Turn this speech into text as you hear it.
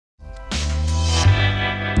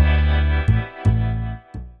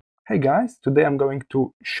Hey guys, today I'm going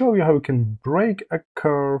to show you how you can break a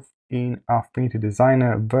curve in Affinity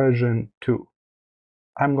Designer version 2.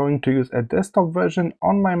 I'm going to use a desktop version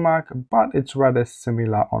on my Mac, but it's rather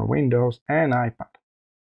similar on Windows and iPad.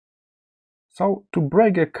 So to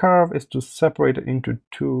break a curve is to separate it into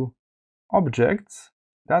two objects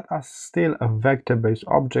that are still a vector-based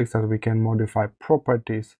objects that we can modify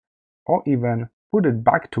properties or even put it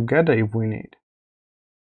back together if we need.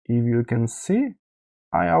 If you can see,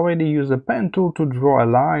 I already use a pen tool to draw a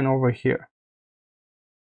line over here.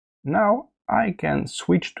 Now I can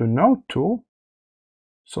switch to Node tool,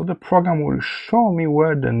 so the program will show me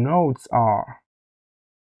where the nodes are.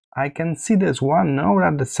 I can see there's one node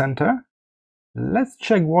at the center. Let's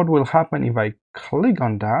check what will happen if I click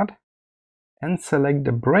on that and select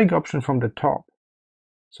the break option from the top.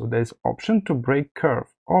 So there's option to break curve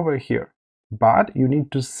over here, but you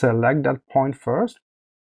need to select that point first.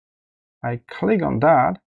 I click on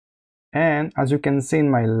that, and as you can see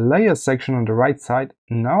in my layer section on the right side,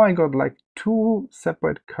 now I got like two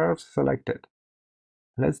separate curves selected.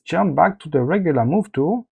 Let's jump back to the regular move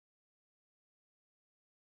tool.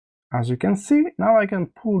 As you can see, now I can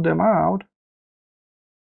pull them out.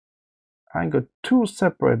 I got two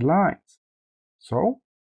separate lines. So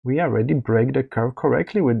we already break the curve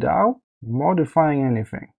correctly without modifying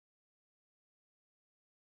anything.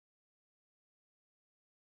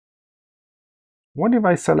 What if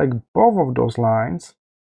I select both of those lines,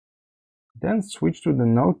 then switch to the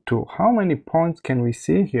node tool? How many points can we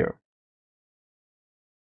see here?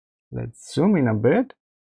 Let's zoom in a bit,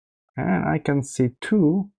 and I can see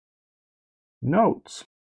two nodes.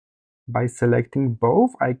 By selecting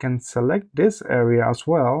both, I can select this area as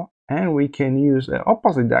well, and we can use the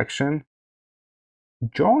opposite action,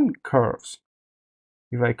 join curves.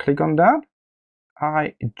 If I click on that,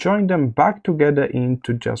 I join them back together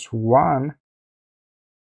into just one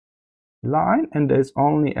line, and there's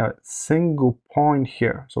only a single point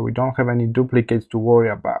here, so we don't have any duplicates to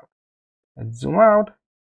worry about. Let's zoom out.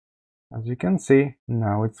 As you can see,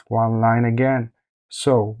 now it's one line again.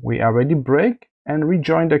 So we already break and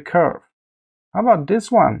rejoin the curve. How about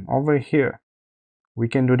this one over here? We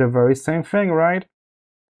can do the very same thing, right?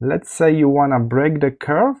 Let's say you want to break the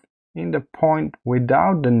curve in the point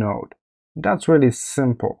without the node. That's really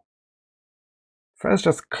simple. First,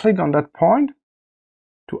 just click on that point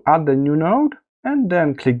to add the new node, and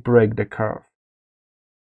then click break the curve.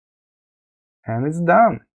 And it's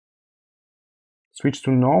done. Switch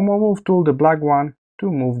to normal move tool, the black one, to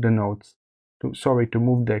move the nodes. To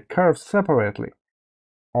move the curves separately.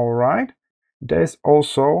 Alright, there's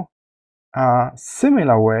also a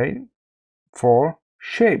similar way for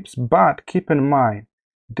shapes, but keep in mind,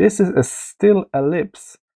 this is a still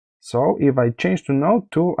ellipse. So if I change to node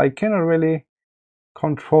tool, I cannot really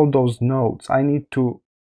control those nodes. I need to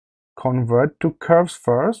convert to curves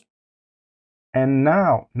first, and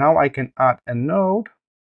now I can add a node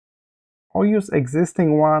or use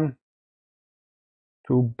existing one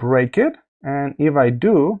to break it. And if I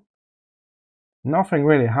do, nothing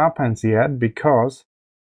really happens yet because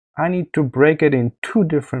I need to break it in two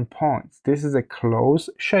different points. This is a closed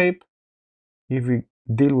shape. If we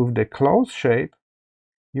deal with the closed shape,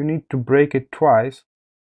 you need to break it twice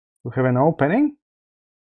to have an opening,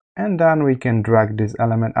 and then we can drag this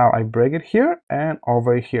element out. I break it here and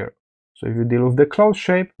over here. So if you deal with the closed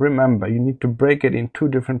shape, remember, you need to break it in two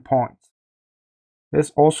different points.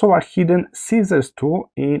 There's also a hidden scissors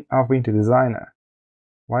tool in Affinity Designer.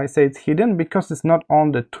 Why I say it's hidden? Because it's not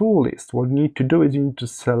on the tool list. What you need to do is you need to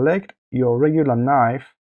select your regular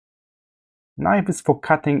knife. Knife is for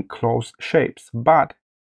cutting closed shapes, but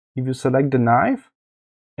if you select the knife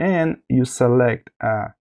and you select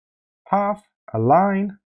a path, a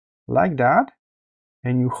line, like that,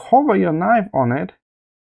 and you hover your knife on it,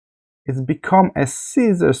 it's become a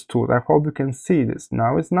scissors tool. I hope you can see this.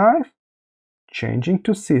 Now it's knife, changing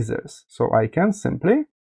to scissors. So I can simply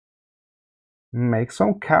make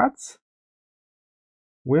some cuts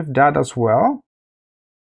with that as well.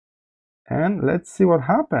 And let's see what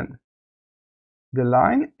happened. The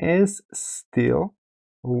line is still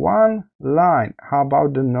one line. How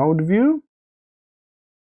about the node view?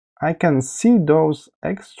 I can see those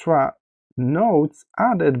extra nodes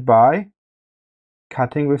added by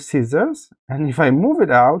cutting with scissors, and if I move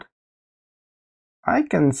it out, I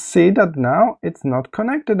can see that now it's not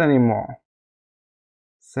connected anymore.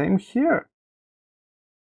 Same here.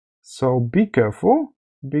 So be careful,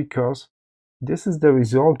 because this is the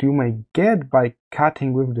result you may get by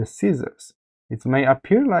cutting with the scissors. It may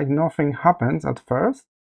appear like nothing happens at first,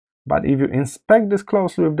 but if you inspect this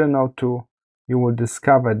closely with the node tool, you will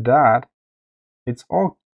discover that it's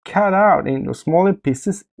all cut out into smaller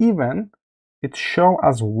pieces, even it shows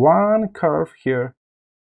as one curve here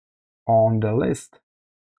on the list,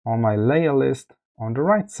 on my layer list on the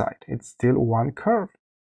right side. It's still one curve,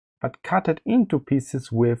 but cut it into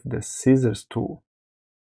pieces with the scissors tool.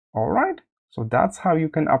 Alright, so that's how you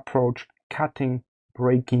can approach cutting,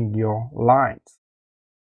 breaking your lines.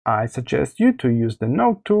 I suggest you to use the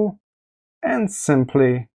node tool and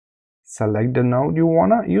simply select the node you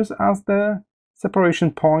wanna use as the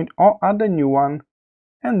separation point or add a new one,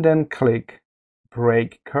 and then click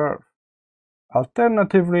Break Curve.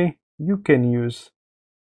 Alternatively, you can use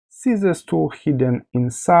scissors tool hidden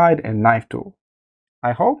inside a knife tool.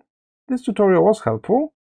 I hope this tutorial was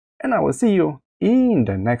helpful, and I will see you in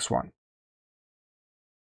the next one.